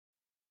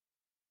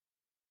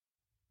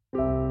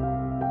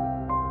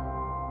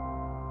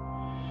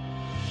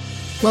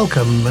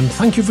Welcome and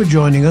thank you for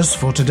joining us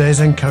for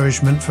today's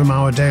encouragement from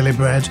Our Daily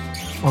Bread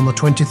on the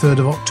 23rd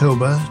of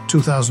October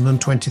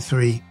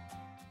 2023.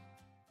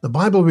 The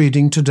Bible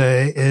reading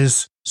today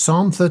is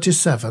Psalm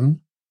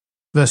 37,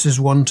 verses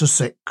 1 to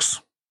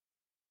 6.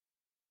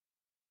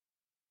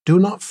 Do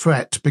not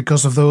fret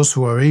because of those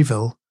who are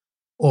evil,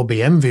 or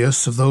be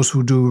envious of those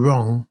who do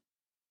wrong.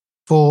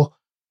 For,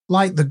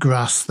 like the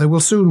grass, they will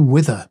soon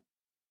wither.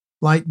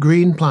 Like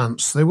green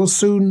plants, they will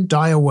soon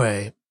die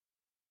away.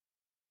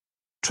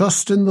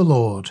 Trust in the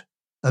Lord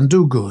and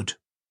do good.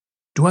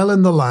 Dwell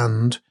in the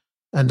land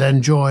and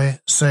enjoy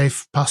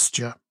safe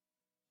pasture.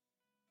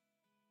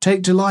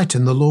 Take delight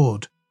in the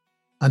Lord,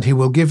 and he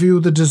will give you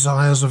the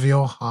desires of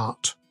your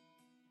heart.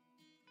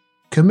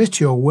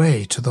 Commit your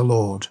way to the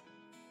Lord.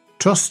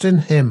 Trust in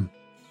him,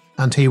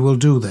 and he will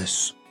do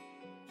this.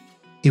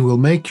 He will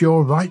make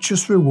your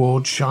righteous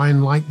reward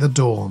shine like the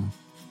dawn,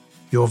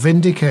 your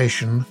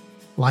vindication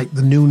like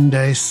the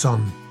noonday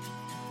sun.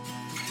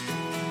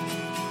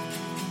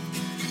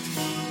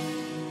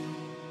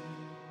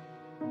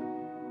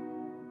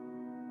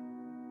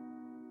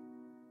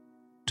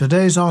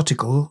 Today's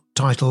article,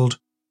 titled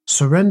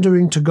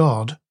Surrendering to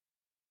God,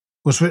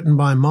 was written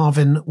by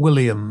Marvin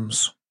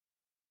Williams.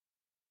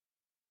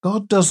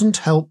 God doesn't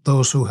help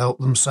those who help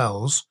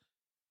themselves.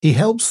 He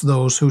helps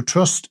those who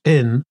trust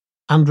in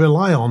and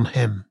rely on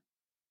him.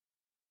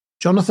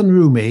 Jonathan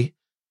Roumie,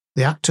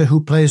 the actor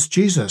who plays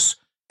Jesus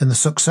in the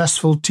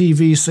successful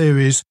TV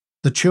series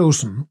The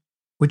Chosen,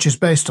 which is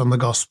based on the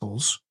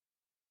Gospels,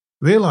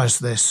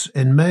 realized this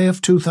in May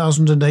of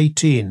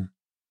 2018.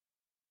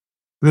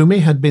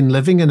 Roumie had been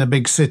living in a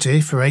big city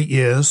for 8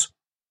 years,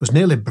 was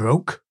nearly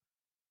broke,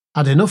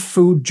 had enough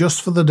food just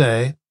for the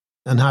day,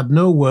 and had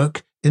no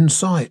work in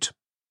sight.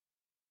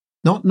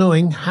 Not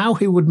knowing how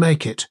he would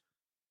make it,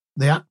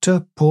 the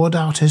actor poured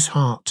out his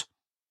heart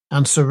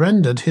and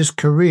surrendered his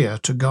career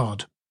to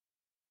God.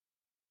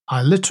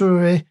 I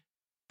literally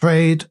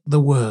prayed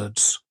the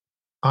words,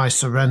 "I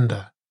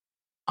surrender,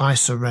 I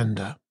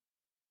surrender."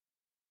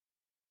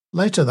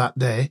 Later that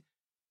day,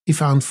 he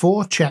found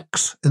 4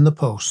 checks in the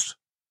post.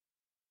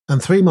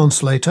 And 3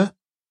 months later,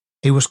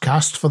 he was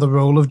cast for the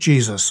role of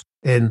Jesus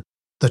in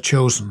The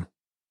Chosen.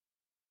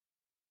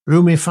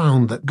 Roumie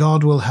found that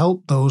God will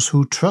help those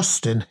who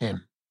trust in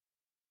him.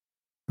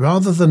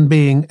 Rather than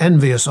being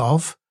envious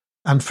of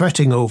and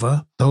fretting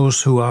over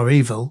those who are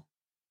evil,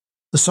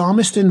 the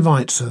psalmist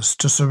invites us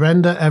to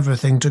surrender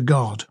everything to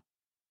God.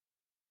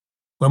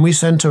 When we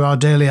center our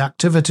daily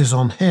activities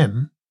on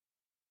him,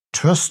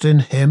 trust in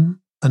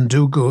him and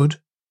do good,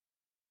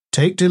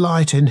 take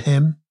delight in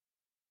him,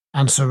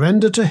 and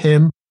surrender to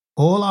him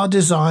all our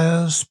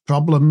desires,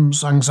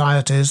 problems,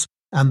 anxieties,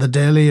 and the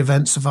daily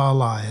events of our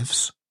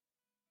lives,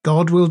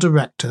 God will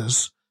direct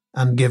us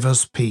and give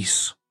us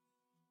peace.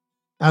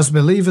 As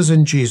believers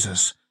in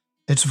Jesus,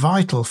 it's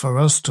vital for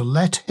us to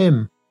let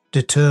him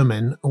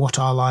determine what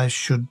our lives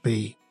should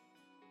be.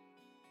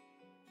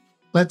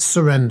 Let's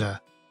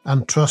surrender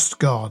and trust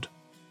God.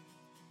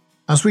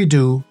 As we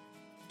do,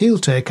 he'll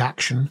take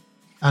action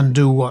and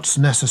do what's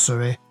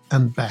necessary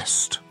and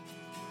best.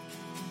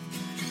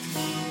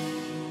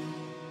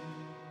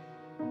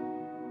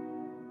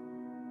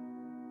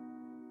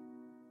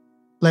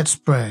 Let's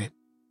pray.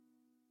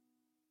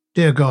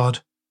 Dear God,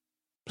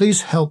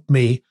 please help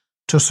me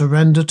to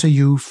surrender to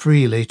you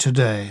freely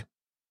today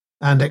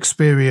and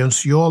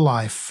experience your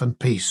life and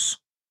peace.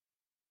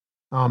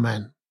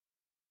 Amen.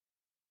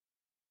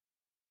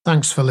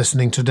 Thanks for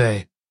listening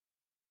today.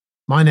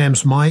 My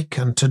name's Mike,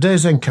 and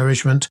today's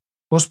encouragement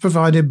was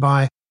provided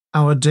by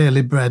Our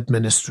Daily Bread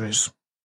Ministries.